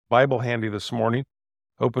Bible handy this morning,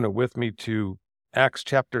 open it with me to Acts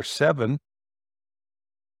chapter 7.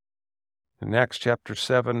 In Acts chapter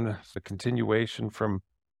 7, the continuation from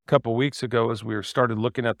a couple weeks ago as we started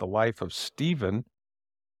looking at the life of Stephen.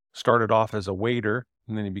 Started off as a waiter,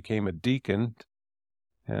 and then he became a deacon,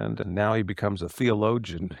 and now he becomes a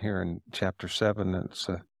theologian here in chapter 7. It's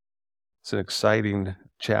an exciting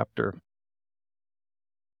chapter.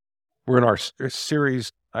 We're in our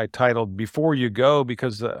series I titled Before You Go,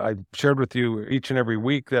 because I shared with you each and every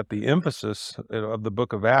week that the emphasis of the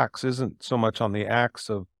book of Acts isn't so much on the acts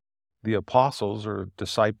of the apostles or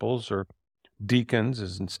disciples or deacons,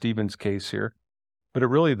 as in Stephen's case here, but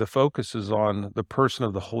the focus is on the person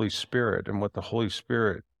of the Holy Spirit and what the Holy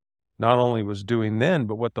Spirit not only was doing then,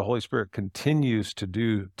 but what the Holy Spirit continues to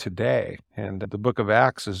do today. And the book of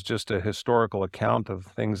Acts is just a historical account of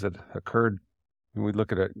things that occurred. When we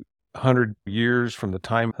look at 100 years from the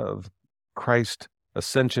time of Christ's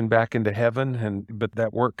ascension back into heaven, but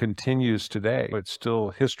that work continues today.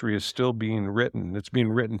 History is still being written. It's being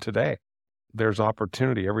written today. There's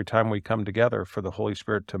opportunity every time we come together for the Holy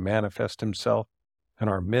Spirit to manifest himself in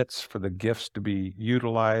our midst, for the gifts to be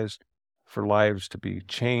utilized, for lives to be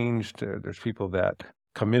changed. There's people that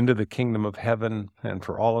come into the kingdom of heaven, and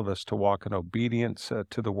for all of us to walk in obedience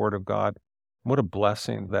to the Word of God. What a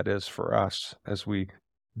blessing that is for us as we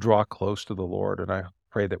draw close to the Lord, and I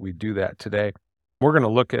pray that we do that today. We're going to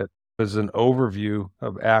look at, as an overview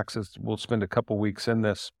of Acts, we'll spend a couple weeks in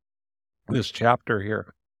this chapter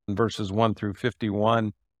here, in verses 1 through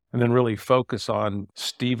 51, and then really focus on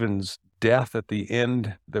Stephen's death at the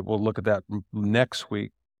end. That we'll look at that next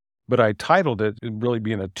week. But I titled it really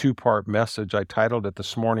being a two-part message. I titled it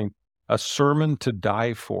this morning, A Sermon to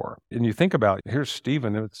Die For. And you think about it, here's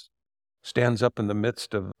Stephen, stands up in the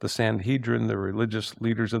midst of the Sanhedrin, the religious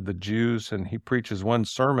leaders of the Jews, and he preaches one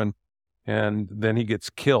sermon, and then he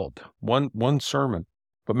gets killed. One sermon.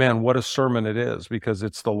 But man, what a sermon it is, because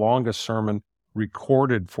it's the longest sermon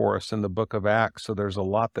recorded for us in the book of Acts. So there's a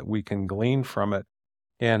lot that we can glean from it.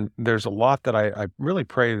 And there's a lot that I really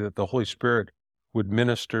pray that the Holy Spirit would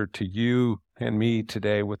minister to you and me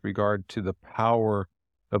today with regard to the power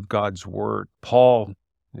of God's word. Paul,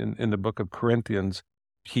 in the book of Corinthians,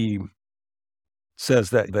 he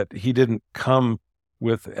says that he didn't come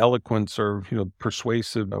with eloquence or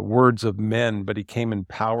persuasive words of men, but he came in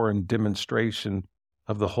power and demonstration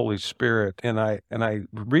of the Holy Spirit. And I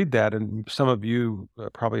read that, and some of you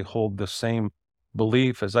probably hold the same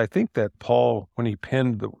belief, as I think that Paul, when he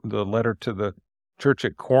penned the letter to the church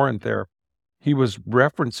at Corinth there, he was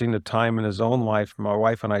referencing a time in his own life. My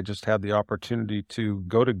wife and I just had the opportunity to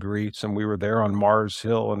go to Greece, and we were there on Mars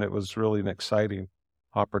Hill, and it was really an exciting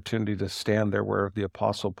opportunity to stand there where the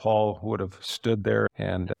Apostle Paul would have stood there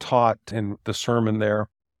and taught in the sermon there.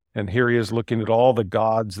 And here he is looking at all the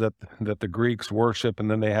gods that the Greeks worship,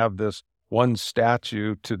 and then they have this one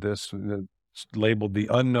statue to this labeled the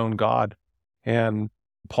unknown God. And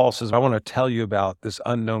Paul says, I want to tell you about this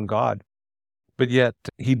unknown God. But yet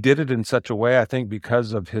he did it in such a way, I think,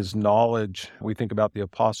 because of his knowledge. We think about the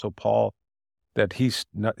Apostle Paul, that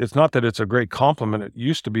it's not that it's a great compliment. It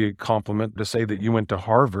used to be a compliment to say that you went to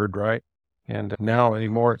Harvard, right? And now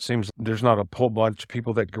anymore, it seems there's not a whole bunch of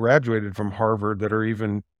people that graduated from Harvard that are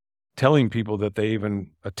even telling people that they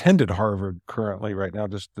even attended Harvard currently right now,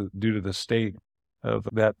 just due to the state of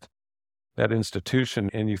that institution.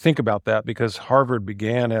 And you think about that because Harvard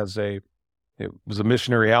began it was a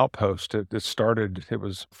missionary outpost. It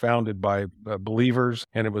was founded by believers,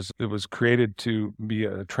 and it was created to be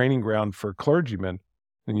a training ground for clergymen.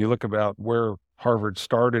 And you look about where Harvard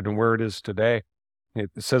started and where it is today,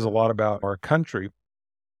 it says a lot about our country.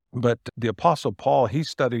 But the Apostle Paul, he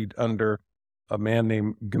studied under a man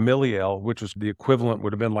named Gamaliel, which was the equivalent,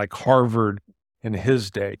 would have been like Harvard in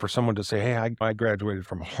his day. For someone to say, hey, I graduated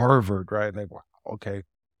from Harvard, right? And they go, okay,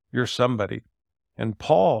 you're somebody. And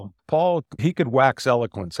Paul, he could wax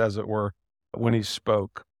eloquence, as it were, when he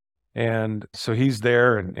spoke. And so he's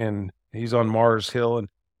there, and he's on Mars Hill,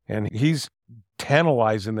 and he's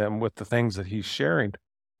tantalizing them with the things that he's sharing.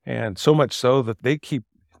 And so much so that they keep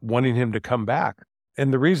wanting him to come back.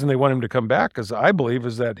 And the reason they want him to come back, I believe,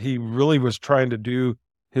 is that he really was trying to do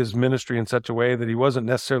his ministry in such a way that he wasn't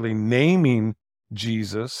necessarily naming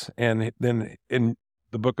Jesus. And then in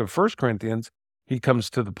the book of 1 Corinthians, he comes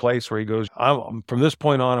to the place where he goes, from this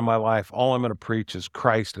point on in my life, all I'm going to preach is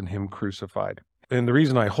Christ and him crucified. And the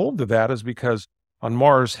reason I hold to that is because on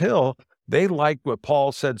Mars Hill, they liked what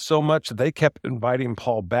Paul said so much that they kept inviting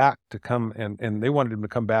Paul back to come, and they wanted him to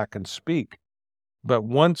come back and speak. But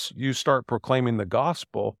once you start proclaiming the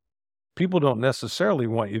gospel, people don't necessarily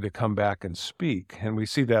want you to come back and speak. And we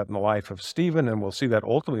see that in the life of Stephen, and we'll see that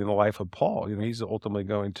ultimately in the life of Paul. He's ultimately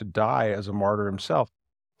going to die as a martyr himself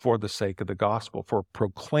for the sake of the gospel, for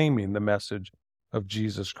proclaiming the message of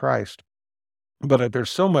Jesus Christ. But there's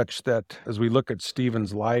so much that as we look at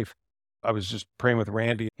Stephen's life, I was just praying with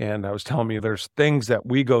Randy, and I was telling me there's things that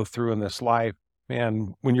we go through in this life.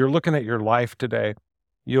 And when you're looking at your life today,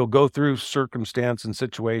 you'll go through circumstance and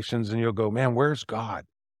situations and you'll go, man, where's God?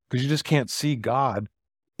 Because you just can't see God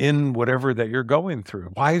in whatever that you're going through.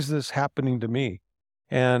 Why is this happening to me?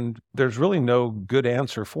 And there's really no good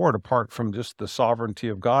answer for it apart from just the sovereignty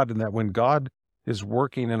of God, and that when God is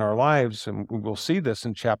working in our lives, and we'll see this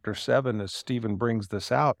in chapter 7 as Stephen brings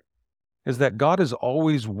this out, is that God is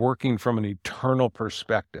always working from an eternal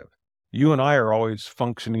perspective. You and I are always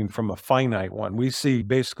functioning from a finite one. We see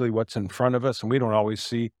basically what's in front of us, and we don't always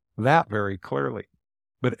see that very clearly.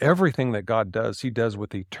 But everything that God does, he does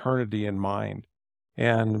with eternity in mind.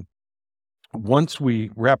 And once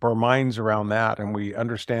we wrap our minds around that and we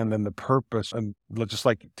understand then the purpose, and just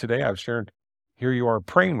like today I was sharing, here you are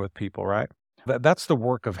praying with people, right? That's the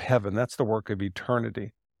work of heaven. That's the work of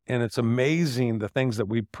eternity. And it's amazing the things that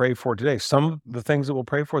we pray for today. Some of the things that we'll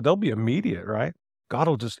pray for, they'll be immediate, right? God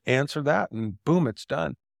will just answer that and boom, it's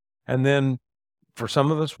done. And then for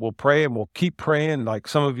some of us, we'll pray and we'll keep praying. Like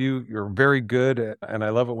some of you, you're very good at, and I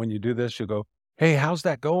love it when you do this. You go, hey, how's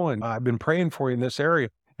that going? I've been praying for you in this area.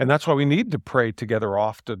 And that's why we need to pray together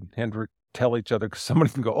often and tell each other, because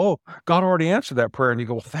somebody can go, oh, God already answered that prayer. And you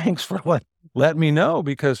go, well, thanks for let me know,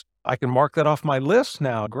 because I can mark that off my list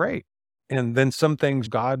now. Great. And then some things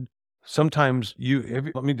God, sometimes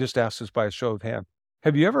let me just ask this by a show of hands.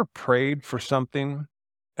 Have you ever prayed for something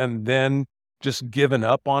and then just given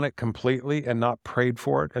up on it completely and not prayed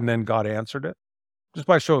for it, and then God answered it? Just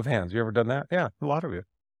by a show of hands. You ever done that? Yeah, a lot of you.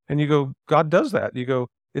 And you go, God does that. You go,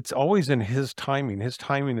 it's always in his timing. His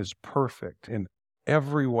timing is perfect in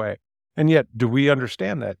every way. And yet, do we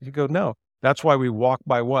understand that? You go, no. That's why we walk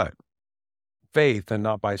by what? Faith and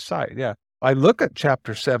not by sight. Yeah. I look at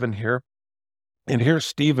chapter 7 here, and here's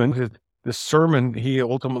Stephen, this sermon, he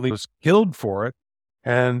ultimately was killed for it.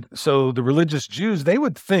 And so the religious Jews, they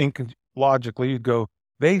would think, logically, you'd go,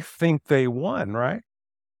 they think they won, right?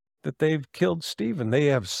 That they've killed Stephen. They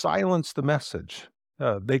have silenced the message.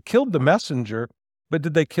 They killed the messenger, but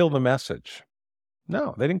did they kill the message?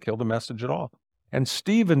 No, they didn't kill the message at all. And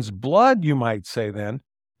Stephen's blood, you might say then,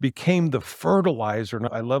 became the fertilizer. And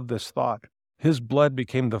I love this thought. His blood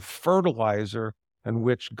became the fertilizer in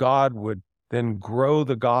which God would then grow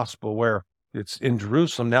the gospel, where it's in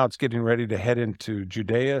Jerusalem. Now it's getting ready to head into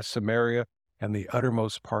Judea, Samaria, and the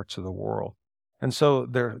uttermost parts of the world. And so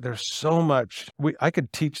there's so much. I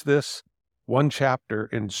could teach this one chapter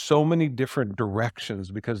in so many different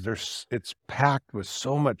directions, because it's packed with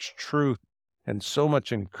so much truth and so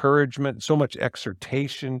much encouragement, so much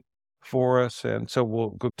exhortation for us. And so we'll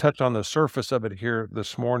go touch on the surface of it here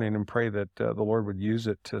this morning and pray that the Lord would use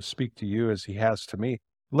it to speak to you as he has to me.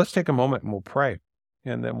 Let's take a moment and we'll pray,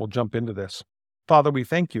 and then we'll jump into this. Father, we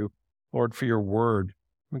thank you, Lord, for your word,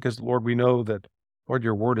 because, Lord, we know that, Lord,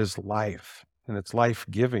 your word is life, and it's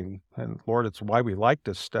life-giving. And, Lord, it's why we like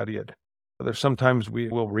to study it. There's sometimes we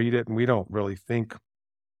will read it and we don't really think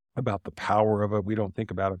about the power of it. We don't think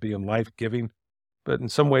about it being life-giving. But in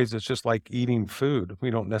some ways, it's just like eating food. We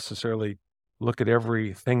don't necessarily look at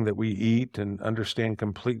everything that we eat and understand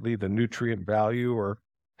completely the nutrient value or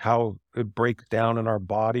how it breaks down in our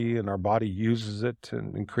body, and our body uses it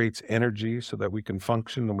and creates energy so that we can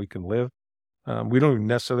function and we can live. We don't even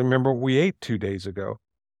necessarily remember what we ate 2 days ago.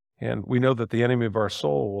 And we know that the enemy of our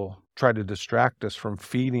soul will try to distract us from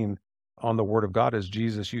feeding on the word of God. As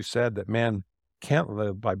Jesus, you said that man can't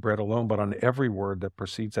live by bread alone, but on every word that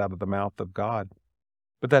proceeds out of the mouth of God.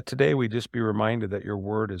 But that today we just be reminded that your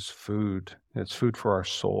word is food. It's food for our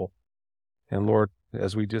soul. And Lord,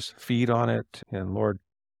 as we just feed on it, and Lord,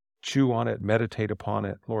 chew on it, meditate upon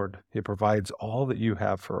it, Lord, it provides all that you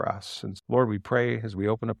have for us. And Lord, we pray as we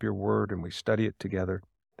open up your word and we study it together,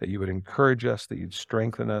 that you would encourage us, that you'd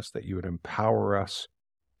strengthen us, that you would empower us,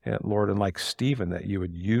 and Lord, and like Stephen, that you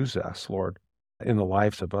would use us, Lord, in the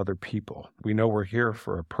lives of other people. We know we're here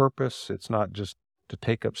for a purpose. It's not just to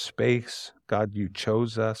take up space. God, you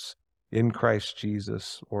chose us in Christ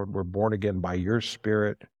Jesus. Lord, we're born again by your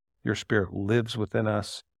Spirit. Your Spirit lives within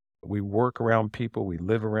us. We work around people. We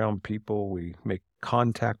live around people. We make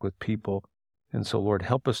contact with people. And so, Lord,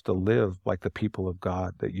 help us to live like the people of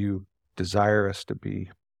God that you desire us to be.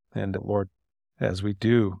 And Lord, as we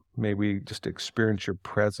do, may we just experience your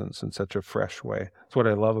presence in such a fresh way. That's what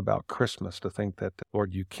I love about Christmas, to think that,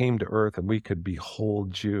 Lord, you came to earth and we could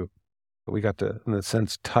behold you. We got to, in a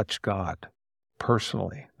sense, touch God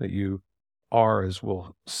personally, that you are, as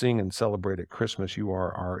we'll sing and celebrate at Christmas, you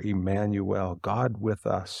are our Emmanuel, God with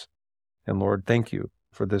us. And Lord, thank you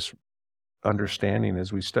for this understanding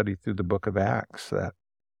as we study through the book of Acts, that,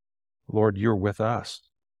 Lord, you're with us,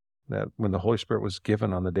 that when the Holy Spirit was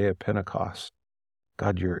given on the day of Pentecost,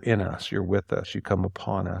 God, you're in us, you're with us, you come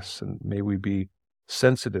upon us, and may we be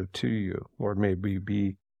sensitive to you. Lord, may we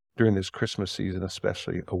be, during this Christmas season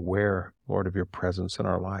especially, aware, Lord, of your presence in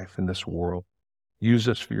our life, in this world. Use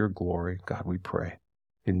us for your glory, God, we pray.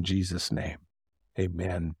 In Jesus' name,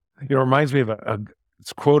 amen. It reminds me of a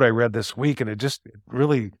quote I read this week, and it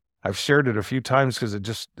really, I've shared it a few times because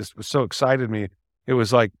this was so excited me. It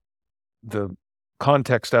was like, the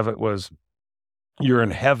context of it was, you're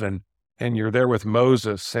in heaven and you're there with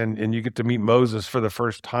Moses, and you get to meet Moses for the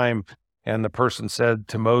first time. And the person said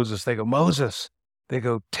to Moses, Moses,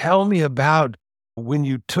 tell me about when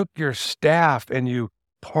you took your staff and you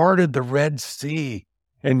parted the Red Sea,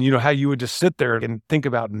 and how you would just sit there and think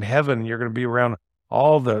about in heaven, and you're going to be around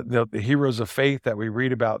all the heroes of faith that we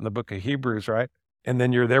read about in the book of Hebrews, right? And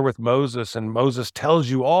then you're there with Moses, and Moses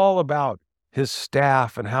tells you all about his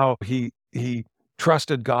staff and how he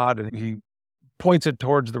trusted God, and he points it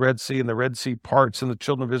towards the Red Sea, and the Red Sea parts, and the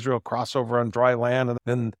children of Israel cross over on dry land, and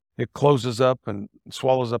then it closes up and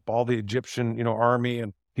swallows up all the Egyptian, army.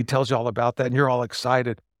 And he tells you all about that, and you're all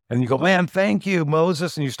excited. And you go, man, thank you,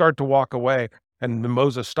 Moses. And you start to walk away. And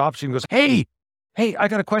Moses stops you and goes, hey, I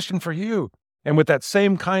got a question for you. And with that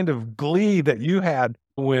same kind of glee that you had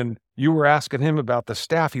when you were asking him about the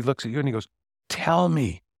staff, he looks at you and he goes, tell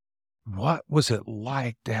me, what was it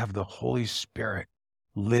like to have the Holy Spirit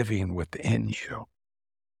living within you?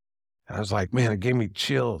 And I was like, man, it gave me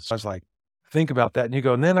chills. I was like, think about that. And you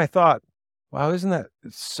go, and then I thought, wow, isn't that,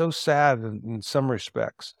 it's so sad in some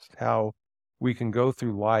respects, how we can go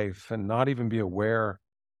through life and not even be aware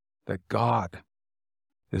that God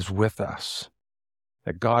is with us,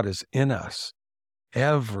 that God is in us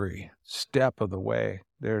every step of the way.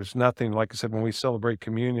 There's nothing, like I said, when we celebrate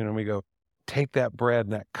communion and we go, take that bread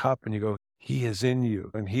and that cup, and you go, he is in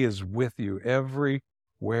you and he is with you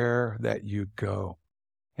everywhere that you go.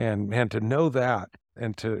 And to know that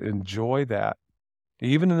and to enjoy that,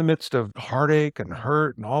 even in the midst of heartache and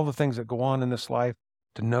hurt and all the things that go on in this life,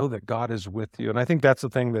 to know that God is with you. And I think that's the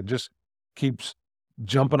thing that just keeps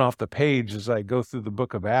jumping off the page as I go through the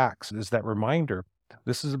book of Acts, is that reminder.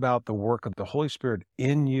 This is about the work of the Holy Spirit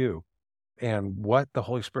in you and what the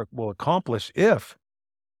Holy Spirit will accomplish if,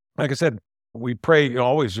 like I said, we pray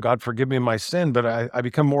always, God, forgive me my sin, but I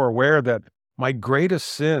become more aware that my greatest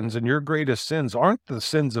sins and your greatest sins aren't the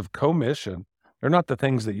sins of commission. They're not the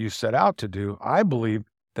things that you set out to do. I believe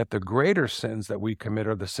that the greater sins that we commit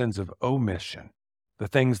are the sins of omission, the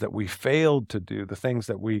things that we failed to do, the things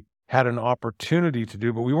that we had an opportunity to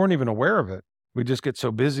do, but we weren't even aware of it. We just get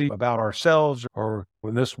so busy about ourselves, or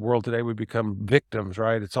in this world today, we become victims,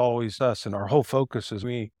 right? It's always us, and our whole focus is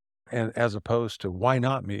me, and as opposed to why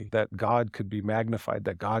not me, that God could be magnified,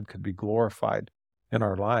 that God could be glorified in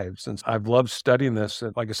our lives. And I've loved studying this.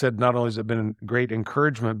 And like I said, not only has it been great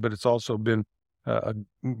encouragement, but it's also been a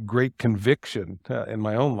great conviction in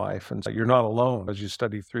my own life. And so you're not alone as you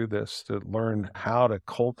study through this, to learn how to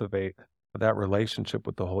cultivate that relationship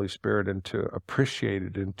with the Holy Spirit and to appreciate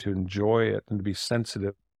it and to enjoy it and to be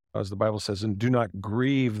sensitive, as the Bible says, and do not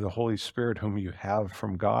grieve the Holy Spirit whom you have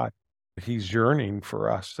from God. He's yearning for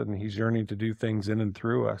us, and he's yearning to do things in and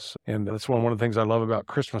through us. And that's one of the things I love about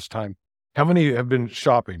Christmas time. How many have been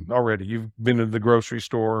shopping already? You've been to the grocery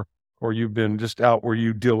store, or you've been just out where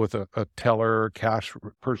you deal with a teller, cash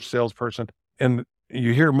salesperson, and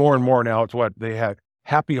you hear more and more now, it's what they have,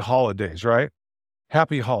 happy holidays, right?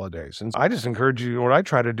 Happy holidays. And I just encourage you, what I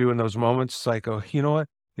try to do in those moments, I go, you know what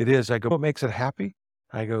it is? I go, what makes it happy?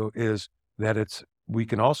 I go, is that we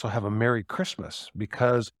can also have a Merry Christmas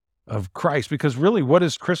because of Christ. Because really, what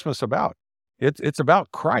is Christmas about? It's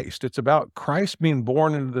about Christ. It's about Christ being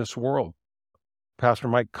born into this world. Pastor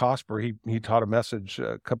Mike Cosper, he taught a message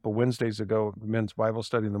a couple of Wednesdays ago, men's Bible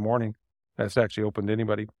study in the morning. That's actually open to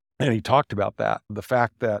anybody. And he talked about that, the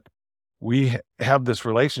fact that we have this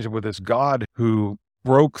relationship with this God who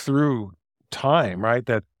broke through time, right?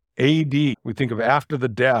 That AD, we think of after the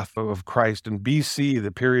death of Christ, and BC,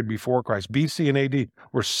 the period before Christ, BC and AD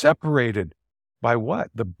were separated by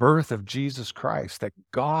what? The birth of Jesus Christ, that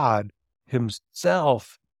God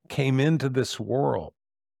himself came into this world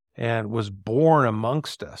and was born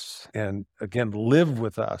amongst us, and again, lived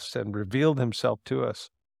with us and revealed himself to us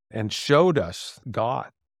and showed us God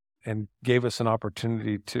and gave us an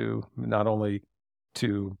opportunity to not only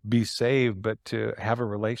to be saved, but to have a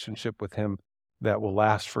relationship with him that will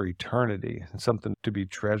last for eternity and something to be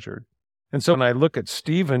treasured. And so when I look at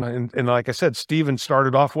Stephen, and like I said, Stephen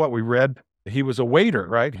started off what we read. He was a waiter,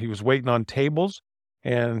 right? He was waiting on tables,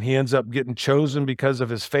 and he ends up getting chosen because of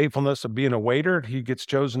his faithfulness of being a waiter. He gets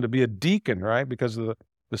chosen to be a deacon, right? Because of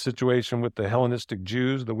the situation with the Hellenistic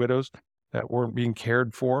Jews, the widows that weren't being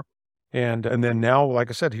cared for. And then now, like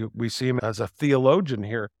I said, we see him as a theologian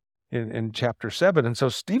here in chapter 7. And so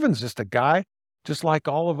Stephen's just a guy just like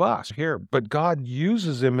all of us here, but God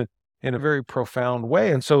uses him in a very profound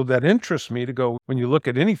way. And so that interests me to go, when you look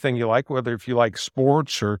at anything you like, whether if you like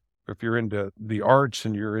sports or if you're into the arts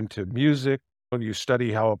and you're into music, when you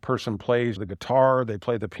study how a person plays the guitar, they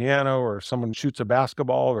play the piano, or someone shoots a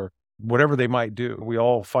basketball or whatever they might do, we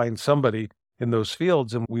all find somebody in those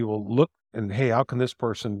fields and we will look and, hey, how can this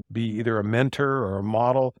person be either a mentor or a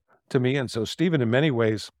model to me? And so Stephen, in many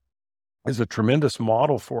ways, is a tremendous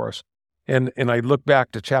model for us. And I look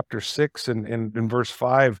back to chapter 6 and in verse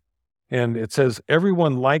 5, and it says,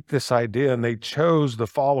 everyone liked this idea, and they chose the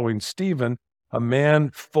following: Stephen, a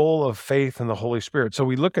man full of faith in the Holy Spirit. So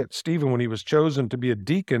we look at Stephen when he was chosen to be a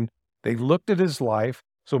deacon. They looked at his life.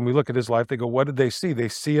 So when we look at his life, they go, what did they see? They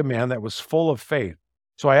see a man that was full of faith.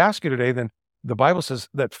 So I ask you today, then, the Bible says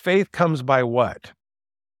that faith comes by what?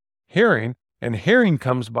 Hearing, and hearing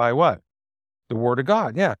comes by what? The Word of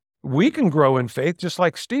God. Yeah. We can grow in faith just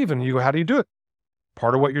like Stephen. How do you do it?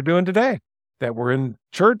 Part of what you're doing today, that we're in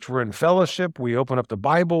church, we're in fellowship, we open up the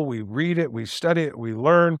Bible, we read it, we study it, we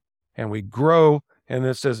learn, and we grow. And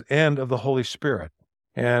it says, and of the Holy Spirit.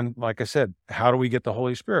 And like I said, how do we get the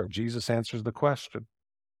Holy Spirit? Jesus answers the question.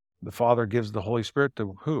 The Father gives the Holy Spirit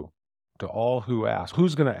to who? To all who ask.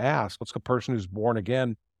 Who's going to ask? It's a person who's born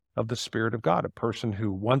again of the Spirit of God, a person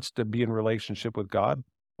who wants to be in relationship with God,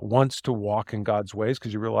 wants to walk in God's ways,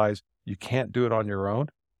 because you realize you can't do it on your own.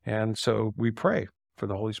 And so we pray for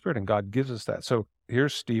the Holy Spirit, and God gives us that. So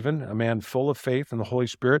here's Stephen, a man full of faith in the Holy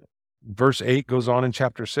Spirit. Verse 8 goes on in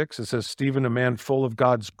chapter 6. It says, Stephen, a man full of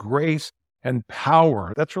God's grace and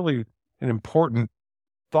power. That's really an important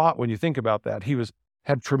thought when you think about that. He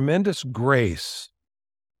had tremendous grace,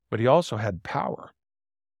 but he also had power.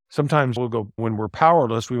 Sometimes we'll go, when we're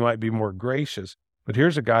powerless, we might be more gracious. But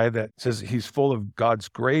here's a guy that says he's full of God's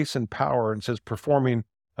grace and power, and says performing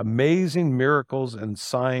amazing miracles and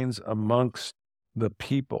signs amongst the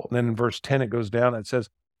people. And then in verse 10, it goes down, it says,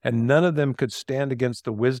 and none of them could stand against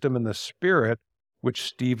the wisdom and the spirit which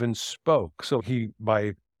Stephen spoke. So he,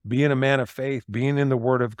 by being a man of faith, being in the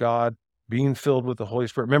Word of God, being filled with the Holy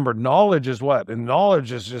Spirit. Remember, knowledge is what? And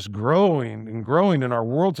knowledge is just growing and growing in our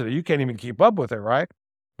world today. You can't even keep up with it, right?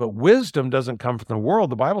 But wisdom doesn't come from the world.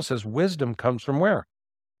 The Bible says wisdom comes from where?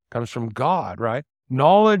 Comes from God, right?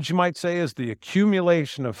 Knowledge, you might say, is the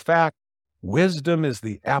accumulation of fact. Wisdom is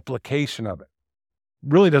the application of it.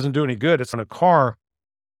 Really doesn't do any good. It's in a car.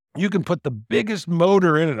 You can put the biggest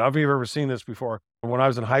motor in it. I don't know if you've ever seen this before. When I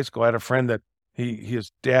was in high school, I had a friend that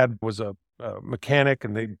his dad was a mechanic,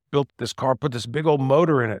 and they built this car, put this big old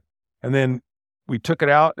motor in it. And then we took it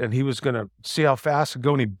out, and he was going to see how fast it would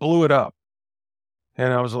go, and he blew it up.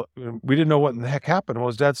 And we didn't know what in the heck happened. Well,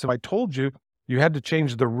 his dad said, I told you, you had to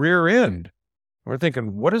change the rear end. We're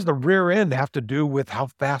thinking, what does the rear end have to do with how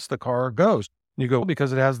fast the car goes? And you go,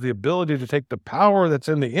 because it has the ability to take the power that's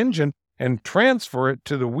in the engine and transfer it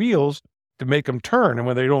to the wheels to make them turn. And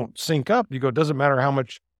when they don't sync up, you go, it doesn't matter how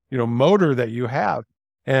much, motor that you have.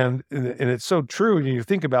 And it's so true. And you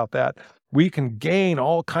think about that, we can gain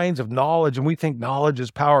all kinds of knowledge, and we think knowledge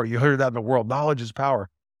is power. You heard that in the world, knowledge is power.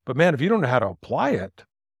 But man, if you don't know how to apply it,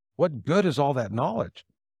 what good is all that knowledge?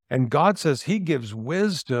 And God says he gives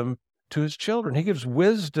wisdom to his children. He gives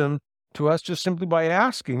wisdom to us just simply by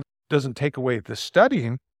asking. Doesn't take away the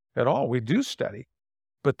studying at all. We do study.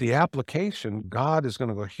 But the application, God is going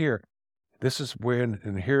to go, here, this is when,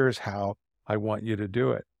 and here's how I want you to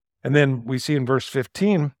do it. And then we see in verse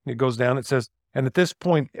 15, it goes down, it says, and at this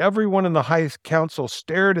point, everyone in the high council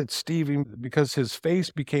stared at Stephen because his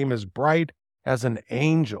face became as bright as an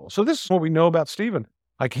angel. So this is what we know about Stephen.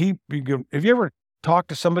 Like have you ever talked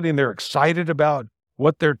to somebody and they're excited about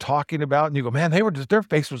what they're talking about? And you go, man, their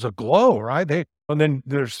face was aglow, right? And then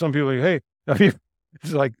there's some people like, hey,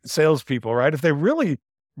 it's like salespeople, right? If they really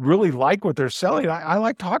like what they're selling, I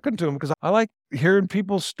like talking to them because I like hearing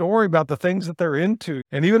people's story about the things that they're into.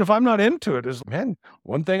 And even if I'm not into it, is, man,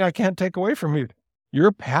 one thing I can't take away from you,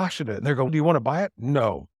 you're passionate. And they're going, do you want to buy it?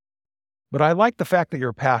 No. But I like the fact that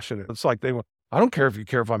you're passionate. It's like I don't care if you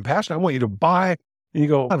care if I'm passionate. I want you to buy. And you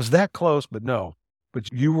go, I was that close, but no.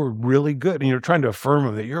 But you were really good. And you're trying to affirm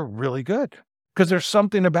them that you're really good. Because there's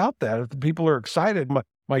something about that. If the people are excited,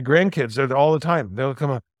 my grandkids, they're all the time. They'll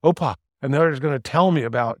come up, Opa, And they're just going to tell me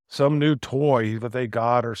about some new toy that they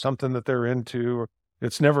got or something that they're into.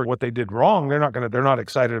 It's never what they did wrong. They're not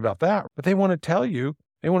excited about that, but they want to tell you,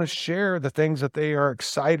 they want to share the things that they are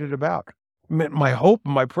excited about. My hope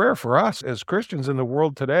and my prayer for us as Christians in the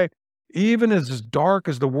world today, even as dark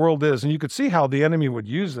as the world is, and you could see how the enemy would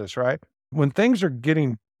use this, right? When things are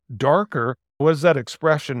getting darker, what is that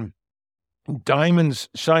expression? Diamonds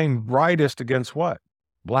shine brightest against what?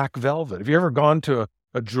 Black velvet. Have you ever gone to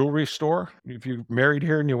a jewelry store? If you married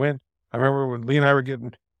here and you went, I remember when Lee and I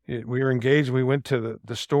we were engaged, we went to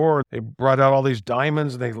the store, they brought out all these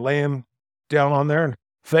diamonds and they lay them down on there. And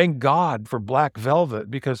thank God for black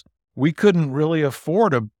velvet, because we couldn't really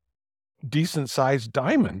afford a decent sized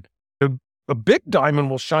diamond. A big diamond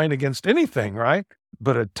will shine against anything, right?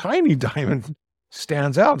 But a tiny diamond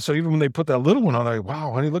stands out. So even when they put that little one on, they're like,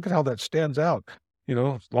 wow, honey, look at how that stands out.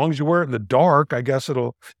 As long as you wear it in the dark, I guess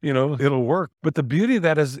it'll work. But the beauty of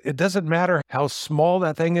that is it doesn't matter how small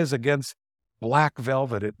that thing is against black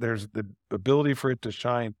velvet. There's the ability for it to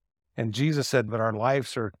shine. And Jesus said that our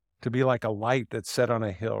lives are to be like a light that's set on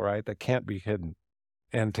a hill, right? That can't be hidden,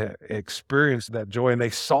 and to experience that joy. And they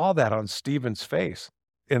saw that on Stephen's face.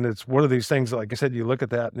 And it's one of these things, like I said, you look at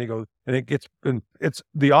that and you go, and it's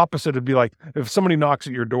the opposite. It'd be like if somebody knocks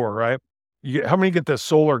at your door, right? How many get the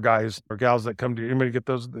solar guys or gals that come to you? Anybody get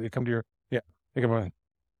those? They come to your, yeah, they come on.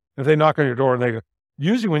 If they knock on your door and they go,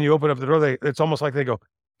 usually when you open up the door, it's almost like they go,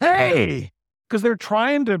 hey, because they're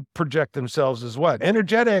trying to project themselves as what?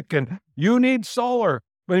 Energetic, and you need solar.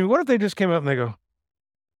 But I mean, what if they just came up and they go,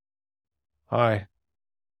 hi,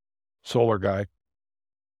 solar guy?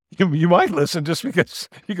 You might listen just because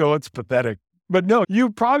you go, it's pathetic. But no,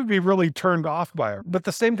 you'd probably be really turned off by it. But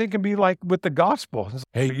the same thing can be like with the gospel. It's,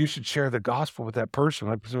 hey, you should share the gospel with that person.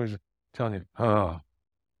 Like somebody's telling you, oh,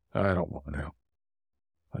 I don't want to.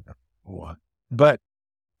 I don't want. But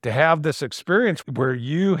to have this experience where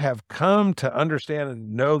you have come to understand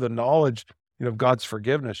and know the knowledge, of God's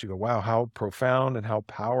forgiveness, you go, wow, how profound and how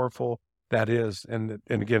powerful that is. And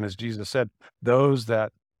again, as Jesus said, those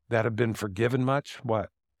that have been forgiven much, what?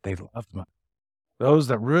 They love much. Those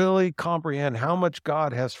that really comprehend how much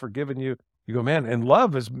God has forgiven you, you go, man, and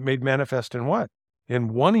love is made manifest in what?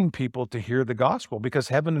 In wanting people to hear the gospel, because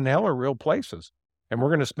heaven and hell are real places. And we're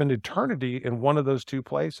going to spend eternity in one of those two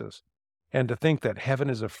places. And to think that heaven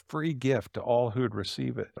is a free gift to all who would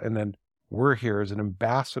receive it. And then we're here as an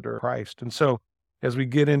ambassador of Christ. And so as we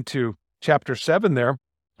get into chapter 7 there,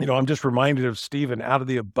 I'm just reminded of Stephen, out of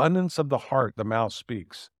the abundance of the heart, the mouth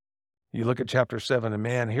speaks. You look at chapter 7 and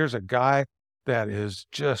man, here's a guy that is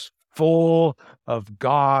just full of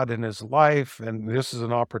God in his life. And this is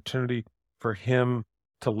an opportunity for him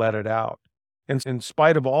to let it out. And in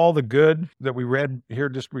spite of all the good that we read here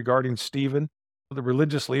just regarding Stephen, the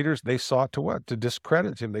religious leaders, they sought to what? To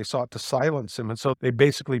discredit him. They sought to silence him. And so they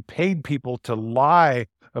basically paid people to lie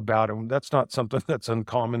about him. That's not something that's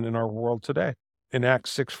uncommon in our world today. In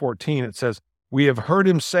Acts 6:14, it says, we have heard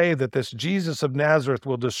him say that this Jesus of Nazareth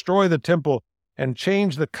will destroy the temple and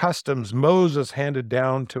change the customs Moses handed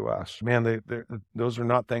down to us. Man, those are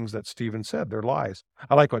not things that Stephen said. They're lies.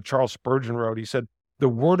 I like what Charles Spurgeon wrote. He said, the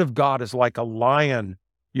word of God is like a lion.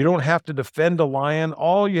 You don't have to defend a lion.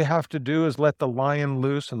 All you have to do is let the lion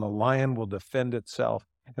loose and the lion will defend itself.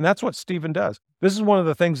 And that's what Stephen does. This is one of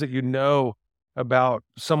the things that you know about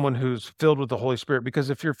someone who's filled with the Holy Spirit, because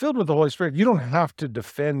if you're filled with the Holy Spirit, you don't have to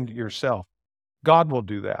defend yourself. God will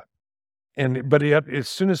do that. But as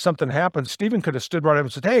soon as something happens, Stephen could have stood right up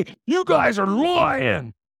and said, hey, you guys are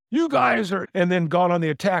lying. You guys are, and then gone on the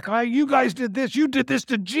attack. You guys did this. You did this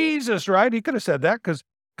to Jesus, right? He could have said that because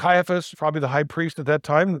Caiaphas, probably the high priest at that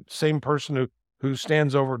time, the same person who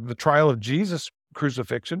stands over the trial of Jesus'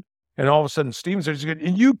 crucifixion. And all of a sudden, Stephen says,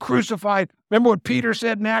 and you crucified. Remember what Peter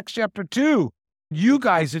said in Acts chapter 2. You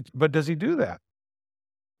guys, but does he do that?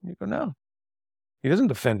 You go, no. He doesn't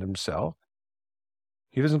defend himself.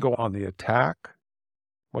 He doesn't go on the attack.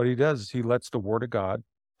 What he does is he lets the word of God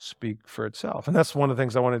speak for itself. And that's one of the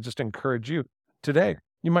things I want to just encourage you today.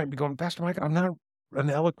 You might be going, Pastor Mike, I'm not an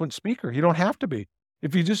eloquent speaker. You don't have to be.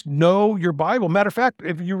 If you just know your Bible. Matter of fact,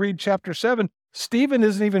 if you read chapter 7, Stephen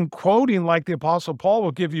isn't even quoting like the Apostle Paul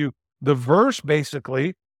will give you the verse,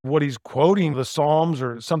 basically, what he's quoting, the Psalms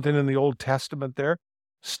or something in the Old Testament there.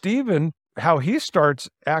 Stephen, how he starts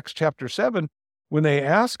Acts chapter 7, when they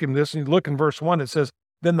ask him this, and you look in verse 1, it says,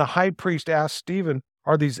 then the high priest asked Stephen,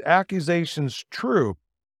 are these accusations true?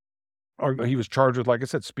 Or he was charged with, like I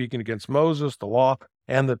said, speaking against Moses, the law,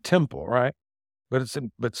 and the temple, right?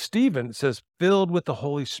 But Stephen, it says, filled with the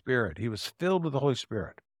Holy Spirit. He was filled with the Holy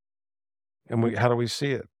Spirit. And how do we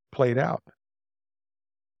see it played out?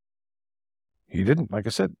 He didn't, like I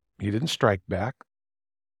said, He didn't strike back.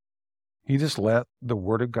 He just let the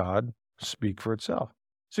word of God speak for itself.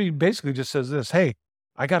 So he basically just says this, hey,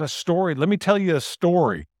 I got a story. Let me tell you a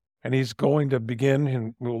story. And he's going to begin,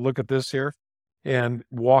 and we'll look at this here and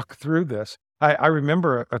walk through this. I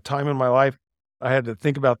remember a time in my life, I had to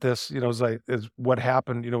think about this, as what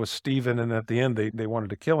happened, with Stephen, and at the end, they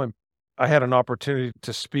wanted to kill him. I had an opportunity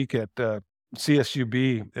to speak at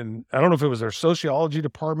CSUB, and I don't know if it was their sociology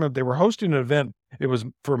department. They were hosting an event. It was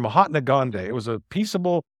for Mahatma Gandhi. It was a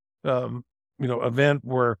peaceable, event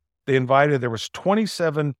where there was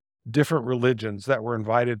 27 different religions that were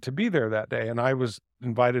invited to be there that day. And I was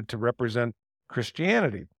invited to represent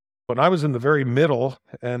Christianity. But I was in the very middle,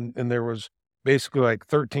 and there was basically like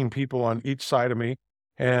 13 people on each side of me.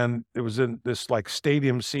 And it was in this like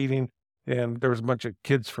stadium seating. And there was a bunch of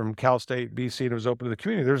kids from Cal State, BC, and it was open to the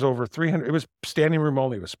community. There's over 300. It was standing room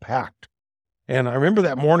only. It was packed. And I remember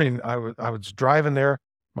that morning I was driving there,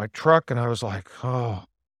 my truck, and I was like, oh,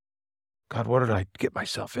 God, what did I get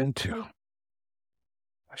myself into?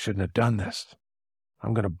 I shouldn't have done this.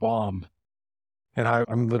 I'm going to bomb. And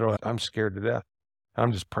I'm scared to death.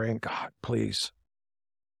 I'm just praying, God, please.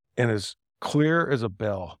 And as clear as a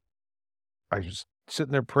bell, I was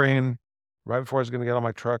sitting there praying right before I was going to get on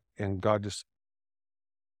my truck, and God just,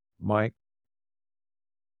 Mike,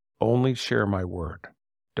 only share my word.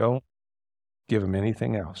 Don't give him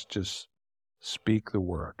anything else. Just speak the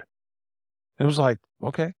word. And it was like,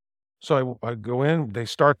 okay. So I go in, they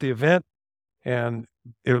start the event, and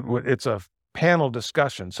it's a panel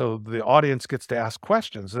discussion. So the audience gets to ask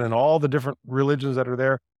questions, and then all the different religions that are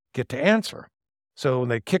there get to answer. So when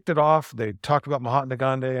they kicked it off, they talked about Mahatma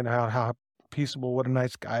Gandhi and how peaceable, what a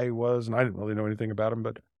nice guy he was. And I didn't really know anything about him,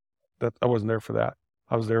 but I wasn't there for that.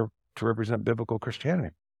 I was there to represent biblical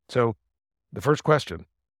Christianity. So the first question,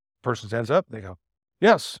 person stands up, they go,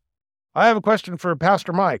 yes, I have a question for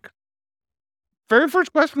Pastor Mike. Very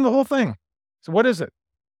first question of the whole thing. So what is it?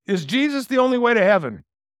 Is Jesus the only way to heaven?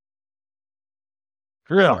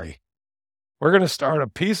 Really? We're going to start a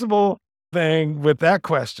peaceable thing with that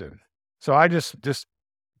question. So I just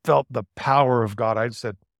felt the power of God.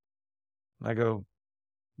 I go,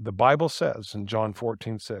 the Bible says in John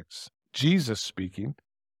 14:6, Jesus speaking,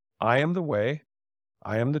 I am the way,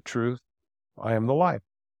 I am the truth, I am the life,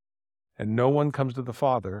 and no one comes to the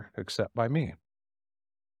Father except by me.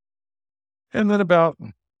 And then about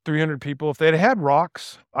 300 people, if they'd had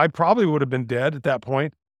rocks, I probably would have been dead at that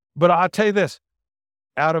point. But I'll tell you this,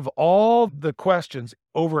 out of all the questions,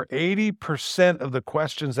 over 80% of the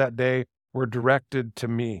questions that day were directed to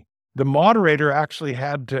me. The moderator actually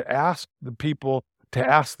had to ask the people to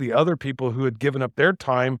ask the other people who had given up their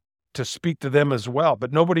time to speak to them as well.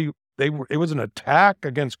 But it was an attack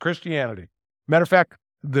against Christianity. Matter of fact,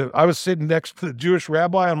 I was sitting next to the Jewish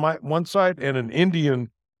rabbi on my one side and an Indian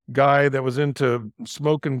guy that was into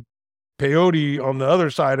smoking peyote on the other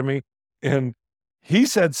side of me. And he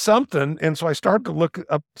said something. And so I started to look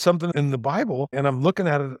up something in the Bible, and I'm looking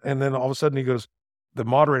at it. And then all of a sudden the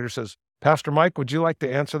moderator says, Pastor Mike, would you like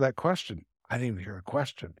to answer that question? I didn't even hear a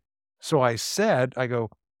question. So I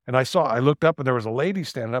looked up and there was a lady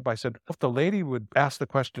standing up. I said, if the lady would ask the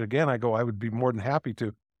question again, I would be more than happy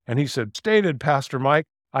to. And he said, stated, Pastor Mike,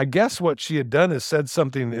 I guess what she had done is said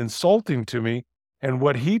something insulting to me. And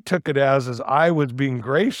what he took it as is I was being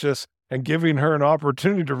gracious and giving her an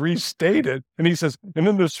opportunity to restate it. And he says, and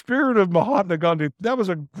in the spirit of Mahatma Gandhi, that was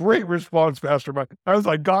a great response, Pastor Mike. I was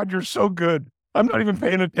like, God, you're so good. I'm not even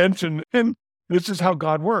paying attention. And this is how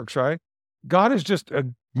God works, right? God is just a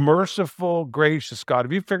merciful, gracious God.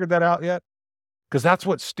 Have you figured that out yet? Because that's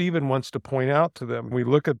what Stephen wants to point out to them. We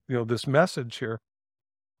look at, this message here.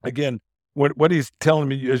 Again, what he's telling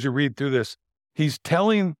me as you read through this, he's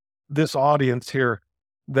telling this audience here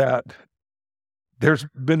that there's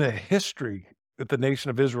been a history with the nation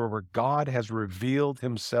of Israel where God has revealed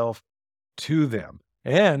himself to them.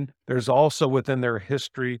 And there's also within their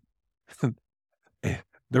history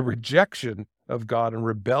the rejection of God and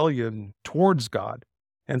rebellion towards God.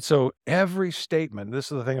 And so every statement, this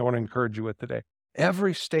is the thing I want to encourage you with today,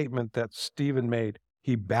 every statement that Stephen made,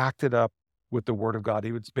 he backed it up with the Word of God.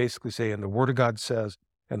 He would basically say, and the Word of God says,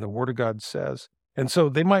 and the Word of God says. And so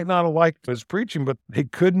they might not have liked his preaching, but they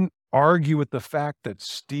couldn't argue with the fact that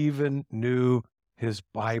Stephen knew his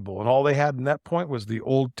Bible. And all they had in that point was the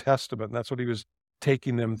Old Testament. And that's what he was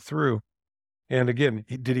taking them through. And again,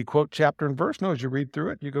 did he quote chapter and verse? No, as you read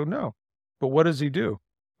through it, you go, no. But what does he do?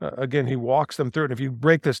 Again, he walks them through it. If you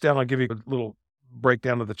break this down, I'll give you a little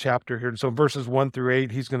breakdown of the chapter here. And so verses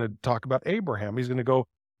 1-8, he's going to talk about Abraham. He's going to go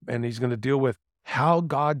and he's going to deal with how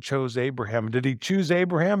God chose Abraham. Did he choose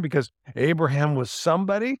Abraham because Abraham was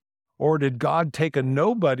somebody? Or did God take a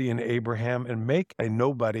nobody in Abraham and make a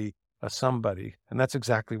nobody a somebody? And that's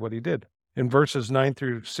exactly what he did. In verses 9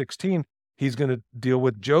 through 16, he's going to deal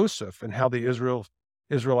with Joseph and how the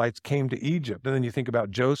Israelites came to Egypt. And then you think about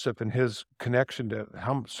Joseph and his connection to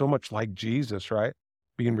how so much like Jesus, right?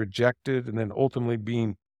 Being rejected and then ultimately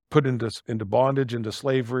being put into bondage, into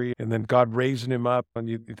slavery, and then God raising him up. And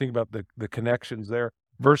you think about the connections there.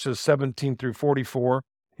 Verses 17 through 44,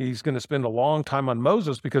 he's going to spend a long time on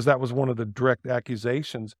Moses because that was one of the direct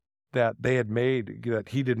accusations that they had made, that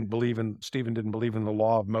Stephen didn't believe in the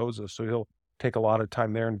law of Moses. So he'll take a lot of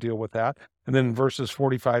time there and deal with that. And then in verses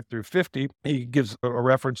 45 through 50, he gives a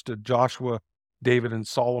reference to Joshua, David, and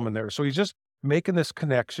Solomon there. So he's just making this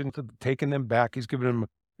connection to taking them back. He's given them,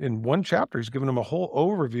 in one chapter, he's given them a whole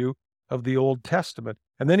overview of the Old Testament.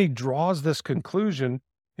 And then he draws this conclusion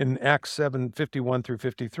in Acts 7, 51 through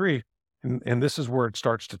 53. And this is where it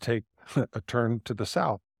starts to take a turn to the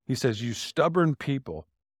south. He says, "You stubborn people,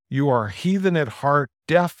 you are heathen at heart,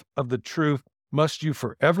 deaf of the truth. Must you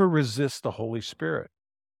forever resist the Holy Spirit?"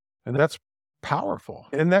 And that's powerful.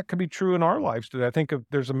 And that could be true in our lives today. I think if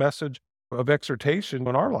there's a message of exhortation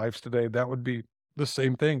in our lives today, that would be the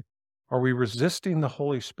same thing. Are we resisting the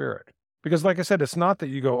Holy Spirit? Because like I said, it's not that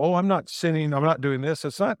you go, oh, I'm not sinning, I'm not doing this.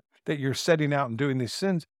 It's not that you're setting out and doing these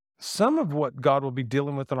sins. Some of what God will be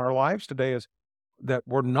dealing with in our lives today is that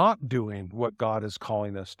we're not doing what God is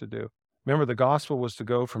calling us to do. Remember, the gospel was to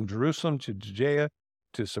go from Jerusalem to Judea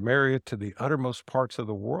to Samaria to the uttermost parts of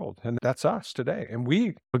the world. And that's us today. And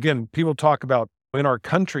we, again, people talk about in our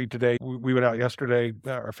country today, we went out yesterday,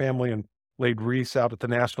 our family, and laid wreaths out at the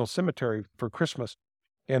National Cemetery for Christmas.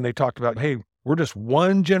 And they talked about, hey, we're just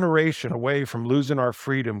one generation away from losing our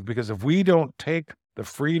freedom, because if we don't take the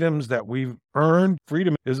freedoms that we've earned,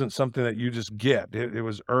 freedom isn't something that you just get. It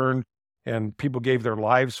was earned, and people gave their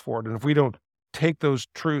lives for it. And if we don't take those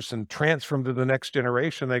truths and transfer them to the next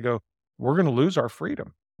generation, they go, we're going to lose our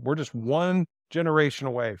freedom. We're just one generation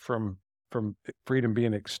away from freedom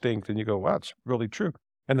being extinct. And you go, wow, it's really true.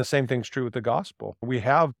 And the same thing's true with the gospel. We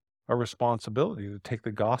have a responsibility to take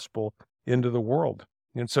the gospel into the world.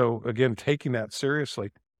 And so, again, taking that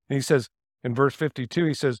seriously. And he says in verse 52,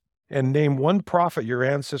 he says, "And name one prophet your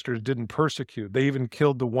ancestors didn't persecute. They even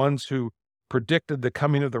killed the ones who predicted the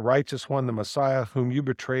coming of the righteous one, the Messiah, whom you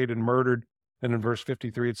betrayed and murdered." And in verse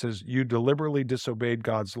 53, it says, "You deliberately disobeyed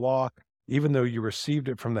God's law, even though you received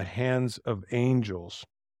it from the hands of angels."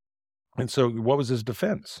 And so what was his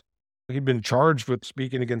defense? He'd been charged with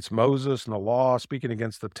speaking against Moses and the law, speaking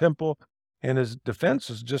against the temple. And his defense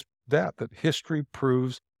is just that history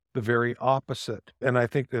proves the very opposite. And I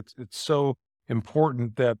think that it's so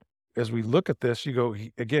important that as we look at this, you go,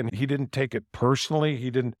 he didn't take it personally. He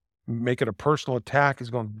didn't make it a personal attack. He's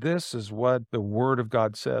going, this is what the word of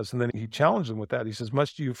God says. And then he challenged them with that. He says,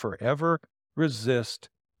 "Must you forever resist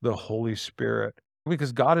the Holy Spirit?"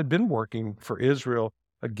 Because God had been working for Israel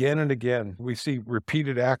again and again. We see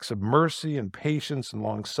repeated acts of mercy and patience and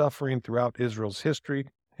long suffering throughout Israel's history.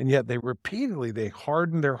 And yet they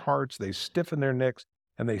hardened their hearts, they stiffened their necks,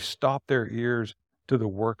 and they stopped their ears to the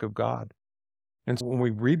work of God. And so when we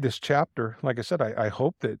read this chapter, like I said, I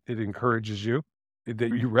hope that it encourages you, that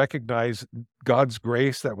you recognize God's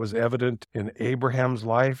grace that was evident in Abraham's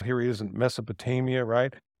life. Here he is in Mesopotamia,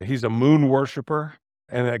 right? He's a moon worshiper,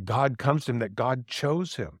 and that God comes to him, that God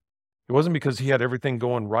chose him. It wasn't because he had everything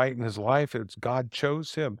going right in his life. It's God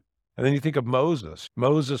chose him. And then you think of Moses.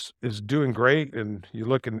 Moses is doing great. And you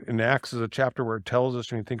look in Acts as a chapter where it tells us,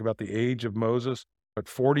 when you think about the age of Moses, at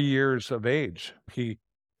 40 years of age, he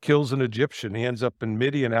kills an Egyptian. He ends up in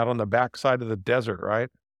Midian out on the backside of the desert, right?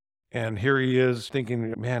 And here he is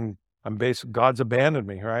thinking, man, God's abandoned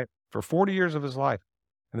me, right? For 40 years of his life.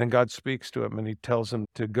 And then God speaks to him and he tells him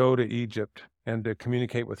to go to Egypt and to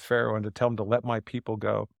communicate with Pharaoh and to tell him to let my people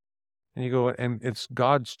go. And you go, and it's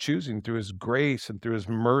God's choosing through his grace and through his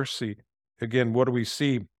mercy. Again, what do we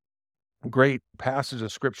see? Great passage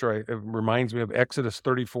of scripture. It reminds me of Exodus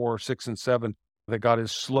 34, 6 and 7, that God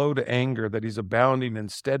is slow to anger, that he's abounding in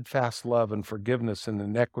steadfast love and forgiveness and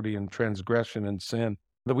inequity and transgression and sin.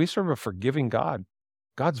 That we serve a forgiving God.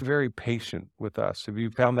 God's very patient with us. Have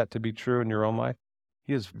you found that to be true in your own life?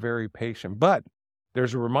 He is very patient. But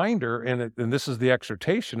there's a reminder, and this is the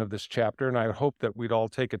exhortation of this chapter, and I hope that we'd all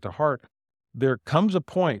take it to heart. There comes a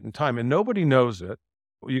point in time, and nobody knows it.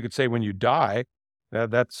 You could say when you die,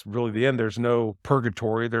 that's really the end. There's no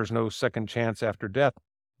purgatory. There's no second chance after death.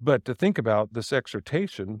 But to think about this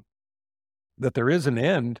exhortation, that there is an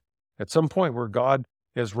end at some point where God,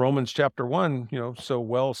 as Romans chapter 1, so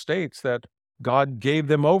well states, that God gave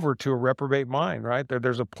them over to a reprobate mind, right?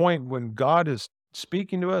 There's a point when God is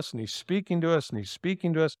speaking to us, and he's speaking to us, and he's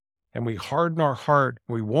speaking to us, and we harden our heart,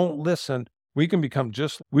 we won't listen, we can become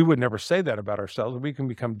we would never say that about ourselves, we can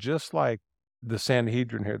become just like the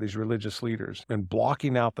Sanhedrin here, these religious leaders, and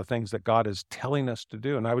blocking out the things that God is telling us to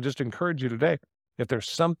do. And I would just encourage you today, if there's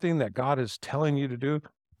something that God is telling you to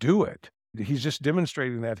do it. He's just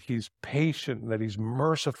demonstrating that he's patient, that he's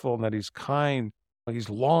merciful, and that he's kind, he's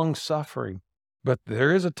long-suffering. But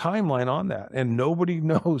there is a timeline on that, and nobody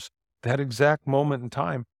knows that exact moment in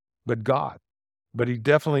time but God. But he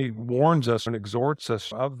definitely warns us and exhorts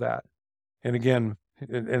us of that. And again,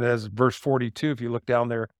 and as verse 42, if you look down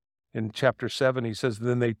there in chapter 7, he says,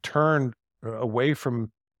 then they turned away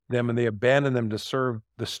from them and they abandoned them to serve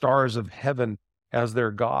the stars of heaven as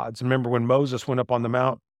their gods. Remember when Moses went up on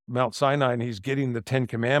the Mount Sinai, and he's getting the 10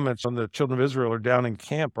 Commandments, and the children of Israel are down in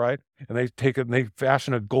camp, right? And they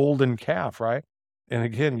fashion a golden calf, right? And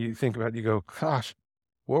again, you think about it, you go, gosh,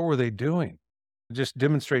 what were they doing? It just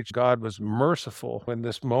demonstrates God was merciful in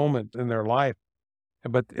this moment in their life.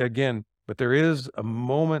 But there is a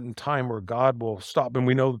moment in time where God will stop. And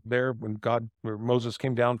we know there where Moses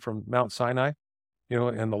came down from Mount Sinai,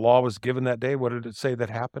 and the law was given that day, what did it say that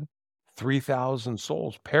happened? 3,000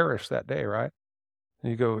 souls perished that day, right?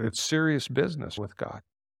 And you go, it's serious business with God.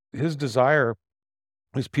 His desire,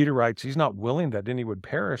 as Peter writes, he's not willing that any would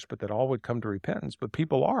perish, but that all would come to repentance. But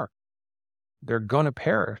people are. They're going to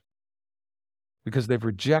perish because they've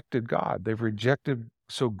rejected God. They've rejected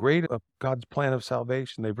so great of God's plan of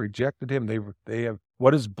salvation. They've rejected him. They have,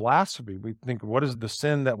 what is blasphemy? We think, what is the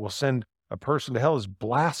sin that will send a person to hell? Is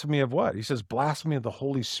blasphemy of what? He says blasphemy of the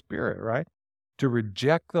Holy Spirit, right? To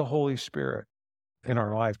reject the Holy Spirit in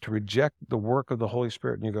our life, to reject the work of the Holy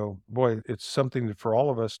Spirit. And you go, boy, it's something for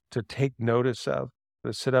all of us to take notice of,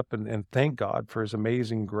 to sit up and thank God for his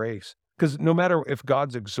amazing grace. Because no matter if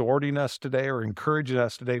God's exhorting us today or encouraging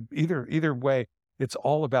us today, either way, it's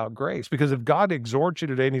all about grace. Because if God exhorts you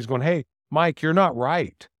today and he's going, hey, Mike, you're not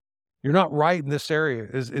right. You're not right in this area.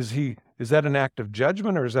 Is that an act of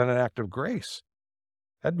judgment or is that an act of grace?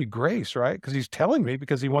 That'd be grace, right? Because he's telling me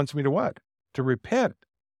because he wants me to what? To repent.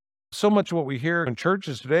 So much of what we hear in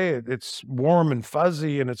churches today, it's warm and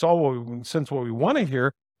fuzzy, and it's all what we want to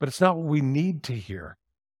hear, but it's not what we need to hear.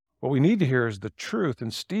 What we need to hear is the truth.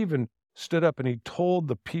 And Stephen stood up and he told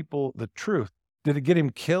the people the truth. Did it get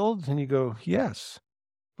him killed? And you go, yes.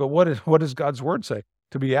 But what does God's word say?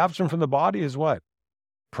 To be absent from the body is what?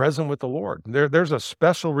 Present with the Lord. There's a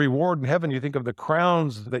special reward in heaven. You think of the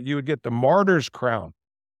crowns that you would get, the martyr's crown.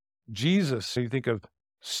 Jesus, you think of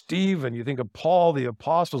Stephen, you think of Paul, the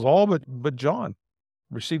apostles, all but John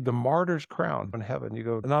received the martyr's crown in heaven. You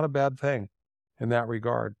go, not a bad thing in that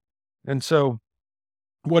regard. And so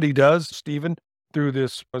what he does, Stephen, through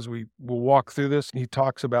this, as we will walk through this, he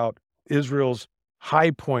talks about Israel's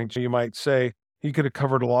high points, you might say. He could have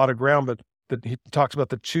covered a lot of ground, but he talks about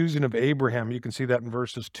the choosing of Abraham. You can see that in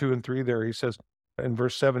verses 2 and 3 there. He says, in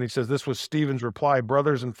verse 7, he says, this was Stephen's reply,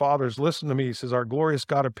 brothers and fathers, listen to me. He says, our glorious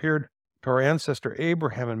God appeared to our ancestor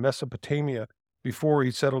Abraham in Mesopotamia before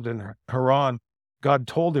he settled in Haran. God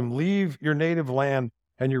told him, leave your native land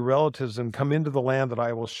and your relatives and come into the land that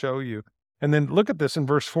I will show you. And then look at this in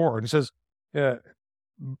verse 4. And he says,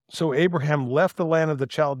 so Abraham left the land of the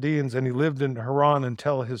Chaldeans and he lived in Haran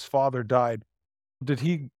until his father died.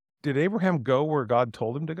 Did Abraham go where God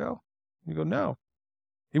told him to go? You go, no.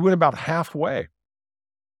 He went about halfway.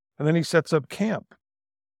 And then he sets up camp.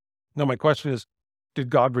 Now my question is, did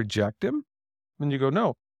God reject him? And you go,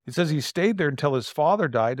 no. It says he stayed there until his father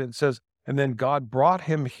died. And it says, and then God brought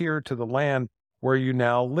him here to the land where you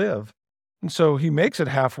now live. And so he makes it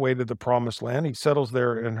halfway to the promised land. He settles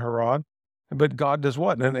there in Haran. But God does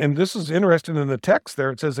what? And this is interesting in the text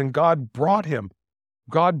there. It says, and God brought him.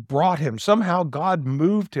 God brought him. Somehow God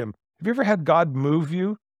moved him. Have you ever had God move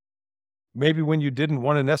you? Maybe when you didn't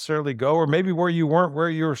want to necessarily go, or maybe where you weren't where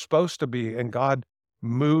you were supposed to be, and God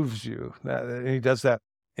moves you. And he does that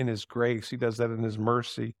in his grace. He does that in his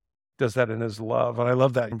mercy. He does that in his love. And I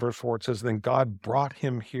love that in verse 4. It says, then God brought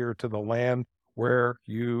him here to the land where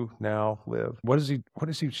you now live. What is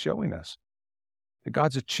he showing us? That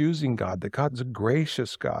God's a choosing God, that God's a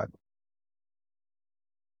gracious God.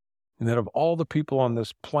 And that of all the people on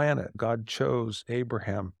this planet, God chose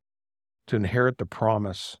Abraham to inherit the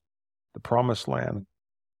promised land.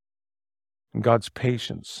 And God's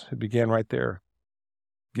patience, it began right there,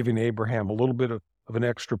 giving Abraham a little bit of an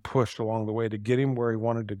extra push along the way to get him where he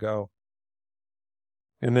wanted to go.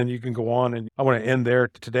 And then you can go on, and I want to end there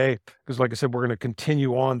today because, like I said, we're going to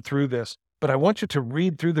continue on through this. But I want you to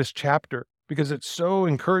read through this chapter because it's so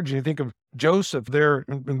encouraging. You think of Joseph there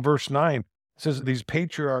in verse 9. It says these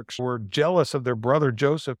patriarchs were jealous of their brother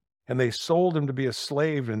Joseph, and they sold him to be a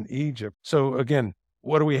slave in Egypt. So again,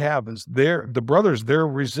 what do we have? Is the brothers, they're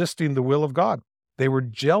resisting the will of God. They were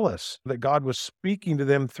jealous that God was speaking to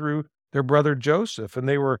them through their brother Joseph, and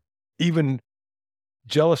they were even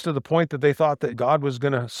jealous to the point that they thought that God was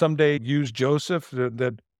going to someday use Joseph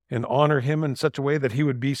and honor him in such a way that he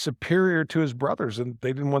would be superior to his brothers, and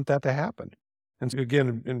they didn't want that to happen. And so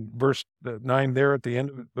again, in verse 9 there at the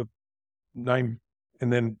end of 9,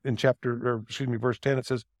 and then in verse 10, it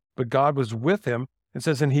says, but God was with him. It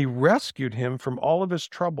says, and he rescued him from all of his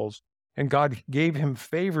troubles, and God gave him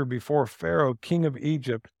favor before Pharaoh, king of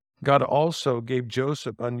Egypt. God also gave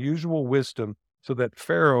Joseph unusual wisdom, so that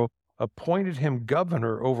Pharaoh appointed him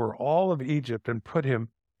governor over all of Egypt and put him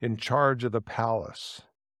in charge of the palace.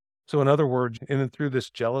 So in other words, in and through this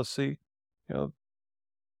jealousy,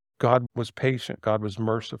 God was patient, God was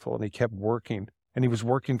merciful, and he kept working. And he was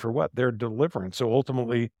working for what? Their deliverance. So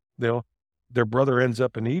ultimately, their brother ends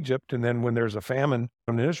up in Egypt, and then when there's a famine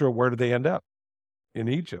in Israel, where do they end up? In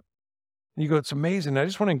Egypt. And you go, it's amazing. I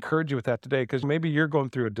just want to encourage you with that today, because maybe you're going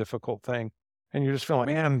through a difficult thing, and you're just feeling,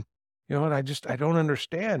 man, you know what? I don't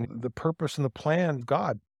understand the purpose and the plan of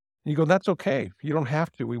God. And you go, that's okay. You don't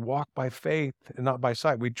have to. We walk by faith and not by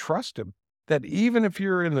sight. We trust him that even if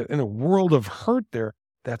you're in a world of hurt there,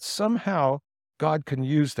 that somehow God can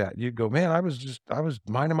use that. You go, man, I was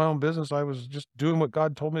minding my own business. I was just doing what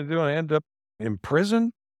God told me to do, and I ended up in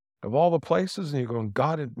prison of all the places. And you go,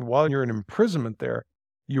 God, while you're in imprisonment there,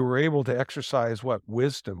 you were able to exercise what?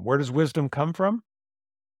 Wisdom. Where does wisdom come from?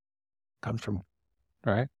 Comes from,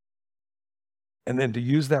 right? And then to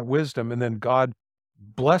use that wisdom, and then God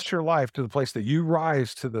bless your life to the place that you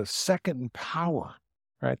rise to the second in power,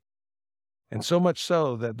 right? And so much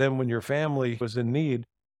so that then when your family was in need,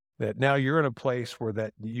 that now you're in a place where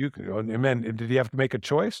that you can go, amen. Did he have to make a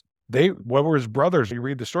choice? What were his brothers? You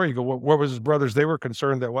read the story, you go, what was his brothers? They were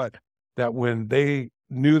concerned that what? That when they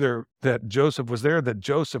knew that Joseph was there, that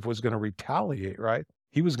Joseph was going to retaliate, right?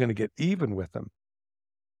 He was going to get even with them.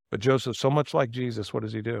 But Joseph, so much like Jesus, what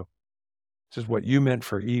does he do? He says, what you meant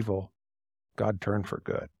for evil, God turned for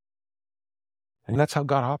good. And that's how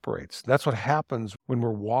God operates. That's what happens when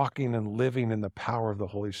we're walking and living in the power of the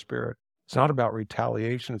Holy Spirit. It's not about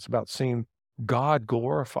retaliation. It's about seeing God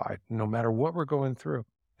glorified no matter what we're going through.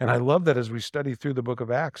 And I love that as we study through the book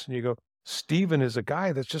of Acts, and you go, Stephen is a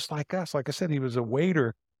guy that's just like us. Like I said, he was a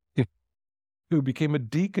waiter who became a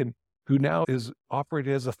deacon, who now is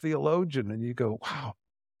operating as a theologian. And you go, wow,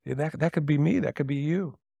 that could be me. That could be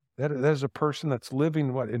you. That is a person that's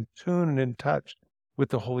living in tune and in touch with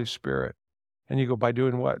the Holy Spirit. And you go, by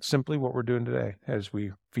doing what? Simply what we're doing today, as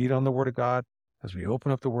we feed on the Word of God, as we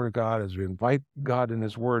open up the Word of God, as we invite God in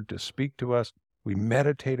His Word to speak to us, we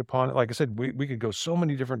meditate upon it. Like I said, we could go so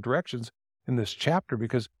many different directions in this chapter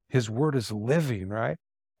because His Word is living, right?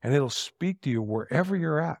 And it'll speak to you wherever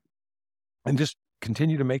you're at. And just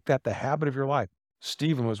continue to make that the habit of your life.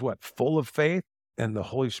 Stephen was what? Full of faith and the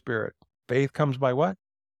Holy Spirit. Faith comes by what?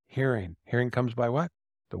 Hearing. Hearing comes by what?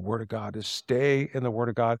 The Word of God. Just stay in the Word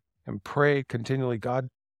of God and pray continually. God,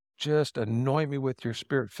 just anoint me with your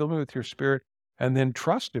Spirit. Fill me with your Spirit. And then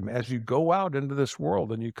trust Him as you go out into this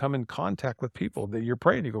world and you come in contact with people that you're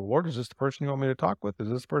praying. You go, Lord, is this the person you want me to talk with? Is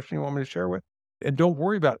this the person you want me to share with? And don't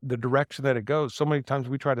worry about the direction that it goes. So many times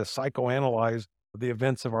we try to psychoanalyze the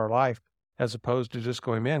events of our life as opposed to just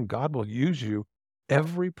going, man, God will use you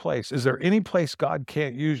every place. Is there any place God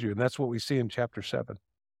can't use you? And that's what we see in chapter 7.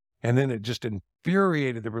 And then it just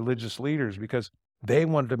infuriated the religious leaders because they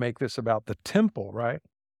wanted to make this about the temple, right?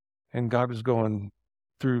 And God was going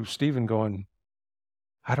through Stephen going,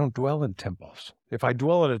 I don't dwell in temples. If I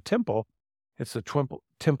dwell in a temple, it's the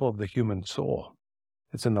temple of the human soul.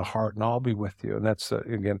 It's in the heart, and I'll be with you. And that's,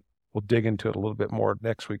 again, we'll dig into it a little bit more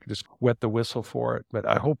next week, just wet the whistle for it. But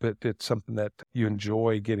I hope it's something that you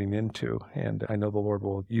enjoy getting into, and I know the Lord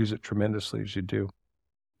will use it tremendously as you do.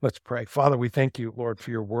 Let's pray. Father, we thank you, Lord,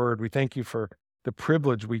 for your word. We thank you for the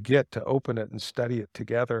privilege we get to open it and study it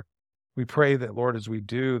together. We pray that, Lord, as we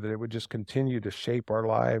do, that it would just continue to shape our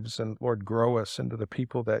lives and, Lord, grow us into the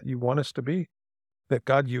people that you want us to be. That,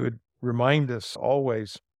 God, you would remind us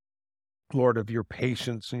always, Lord, of your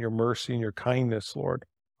patience and your mercy and your kindness, Lord.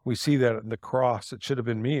 We see that at the cross. It should have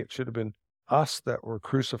been me. It should have been us that were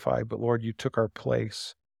crucified. But, Lord, you took our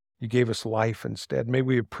place. You gave us life instead. May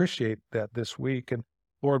we appreciate that this week. And,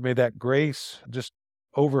 Lord, may that grace just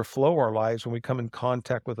overflow our lives when we come in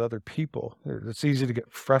contact with other people. It's easy to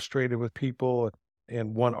get frustrated with people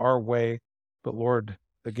and want our way. But, Lord,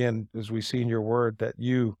 again, as we see in your word, that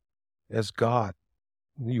you, as God,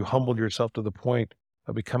 you humbled yourself to the point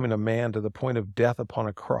of becoming a man, to the point of death upon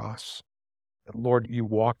a cross. Lord, you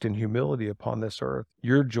walked in humility upon this earth.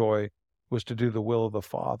 Your joy was to do the will of the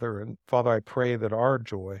Father. And Father, I pray that our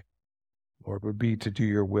joy, Lord, would be to do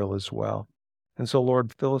your will as well. And so,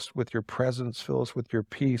 Lord, fill us with your presence, fill us with your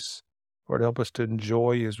peace. Lord, help us to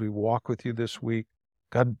enjoy as we walk with you this week.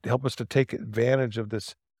 God, help us to take advantage of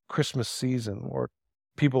this Christmas season, Lord.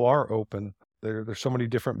 People are open. There's so many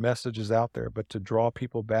different messages out there, but to draw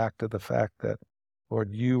people back to the fact that,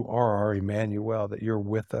 Lord, you are our Emmanuel, that you're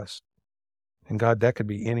with us. And God, that could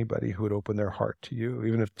be anybody who would open their heart to you.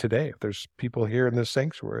 Even if today, if there's people here in this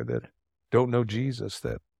sanctuary that don't know Jesus,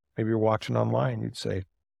 that maybe you're watching online, you'd say,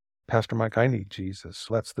 Pastor Mike, I need Jesus.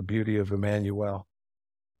 That's the beauty of Emmanuel.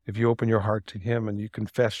 If you open your heart to him and you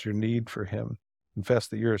confess your need for him, confess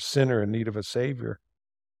that you're a sinner in need of a Savior,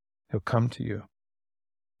 he'll come to you.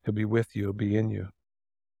 He'll be with you. He'll be in you.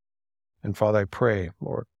 And Father, I pray,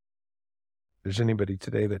 Lord, if there's anybody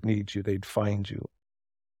today that needs you, they'd find you.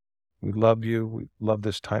 We love you. We love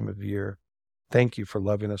this time of year. Thank you for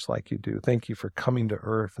loving us like you do. Thank you for coming to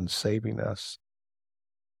earth and saving us.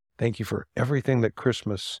 Thank you for everything that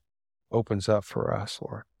Christmas opens up for us,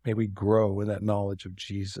 Lord. May we grow in that knowledge of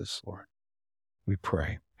Jesus, Lord. We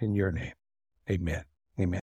pray in your name. Amen.